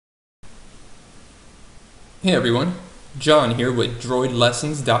Hey everyone, John here with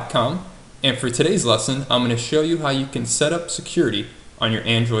droidlessons.com, and for today's lesson I'm going to show you how you can set up security on your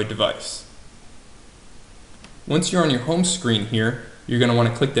Android device. Once you're on your home screen here, you're going to want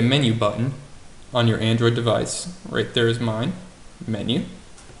to click the menu button on your Android device. Right there is mine, menu.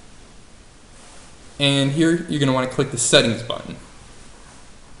 And here you're going to want to click the settings button.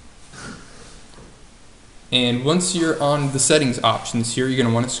 And once you're on the settings options here, you're going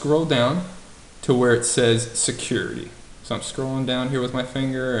to want to scroll down to where it says security. So I'm scrolling down here with my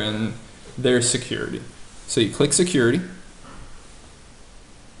finger and there's security. So you click security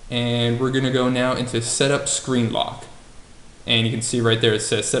and we're going to go now into setup screen lock. And you can see right there it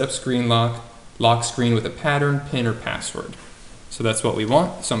says setup screen lock, lock screen with a pattern, pin, or password. So that's what we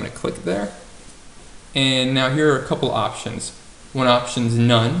want. So I'm going to click there. And now here are a couple options. One option is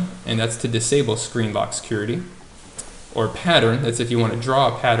none, and that's to disable screen lock security. Or pattern, that's if you want to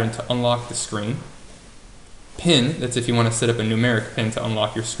draw a pattern to unlock the screen. Pin, that's if you want to set up a numeric pin to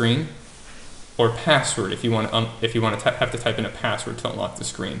unlock your screen. Or password, if you want to have to type in a password to unlock the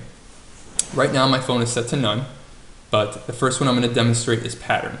screen. Right now my phone is set to none, but the first one I'm going to demonstrate is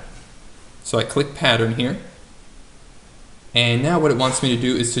pattern. So I click pattern here, and now what it wants me to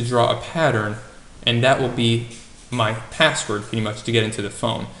do is to draw a pattern, and that will be my password pretty much to get into the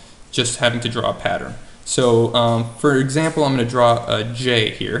phone, just having to draw a pattern. So for example, I'm going to draw a J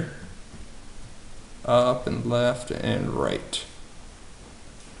here, up and left and right.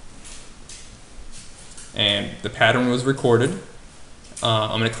 And the pattern was recorded.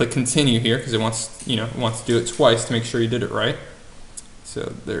 I'm going to click continue here because it wants to do it twice to make sure you did it right.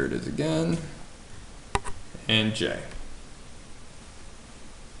 So there it is again, and J.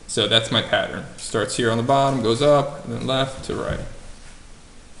 So that's my pattern. Starts here on the bottom, goes up, and then left to right.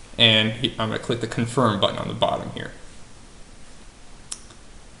 And I'm going to click the confirm button on the bottom here.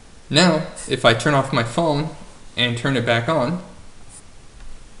 Now, if I turn off my phone and turn it back on,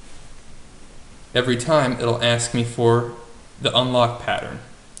 every time it'll ask me for the unlock pattern.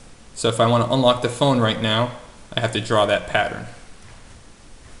 So if I want to unlock the phone right now, I have to draw that pattern.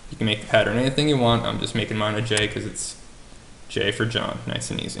 You can make the pattern anything you want. I'm just making mine a J because it's J for John, nice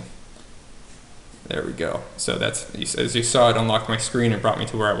and easy. There we go. So that's, as you saw, it unlocked my screen and brought me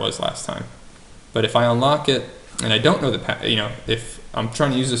to where I was last time. But if I unlock it and I don't know the if I'm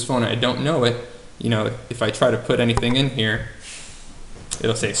trying to use this phone and I don't know it, if I try to put anything in here,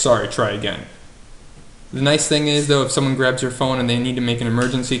 it'll say sorry, try again. The nice thing is though, if someone grabs your phone and they need to make an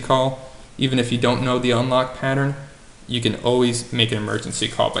emergency call, even if you don't know the unlock pattern, you can always make an emergency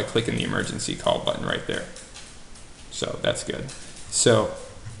call by clicking the emergency call button right there. So that's good. So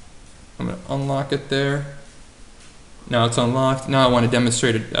I'm going to unlock it there. Now it's unlocked. Now I want to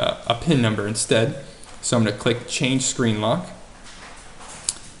demonstrate a PIN number instead. So I'm going to click change screen lock.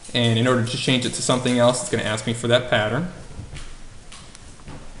 And in order to change it to something else, it's going to ask me for that pattern.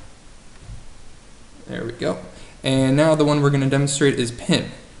 There we go. And now the one we're going to demonstrate is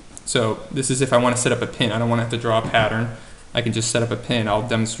PIN. So this is if I want to set up a PIN. I don't want to have to draw a pattern. I can just set up a PIN. I'll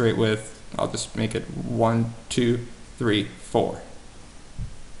demonstrate with, I'll just make it 1, 2, 3, 4.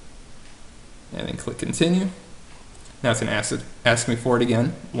 And then click continue. Now it's going to ask me for it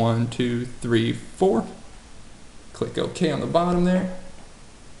again. 1, 2, 3, 4. Click OK on the bottom there.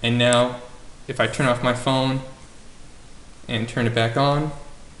 And now if I turn off my phone and turn it back on,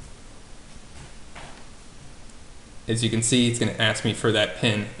 as you can see, it's going to ask me for that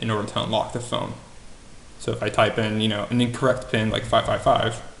PIN in order to unlock the phone. So if I type in, an incorrect PIN like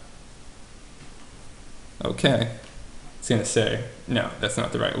 555, okay, it's going to say, no, that's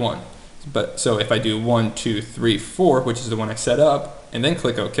not the right one. But so if I do 1, 2, 3, 4, which is the one I set up, and then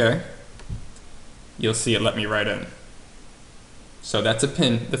click OK, you'll see it let me right in. So that's a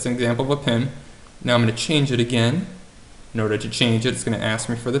PIN. That's an example of a PIN. Now I'm going to change it again. In order to change it, it's going to ask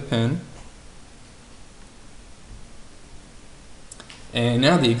me for the PIN. And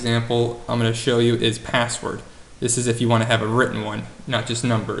now the example I'm going to show you is password. This is if you want to have a written one, not just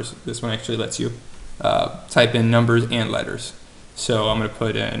numbers. This one actually lets you type in numbers and letters. So I'm going to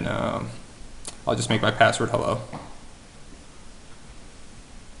put in, I'll just make my password hello.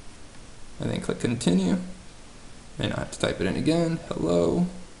 And then click continue. And I have to type it in again, hello.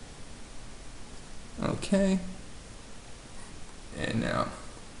 Okay. And now,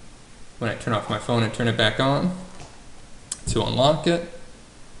 when I turn off my phone and turn it back on, to unlock it,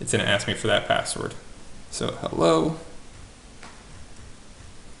 it's going to ask me for that password. So hello.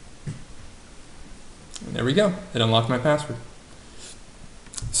 And there we go. It unlocked my password.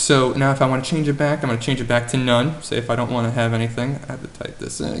 So now if I want to change it back, I'm going to change it back to none. Say if I don't want to have anything, I have to type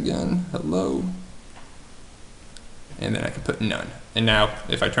this in again. Hello. And then I can put none. And now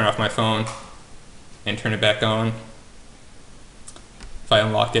if I turn off my phone and turn it back on. If I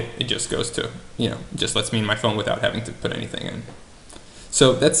unlock it, it just goes to, just lets me in my phone without having to put anything in.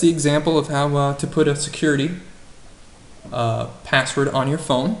 So that's the example of how to put a security password on your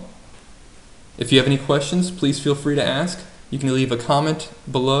phone. If you have any questions, please feel free to ask. You can leave a comment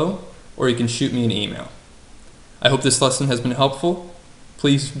below, or you can shoot me an email. I hope this lesson has been helpful.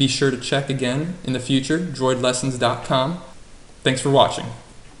 Please be sure to check again in the future, droidlessons.com. Thanks for watching.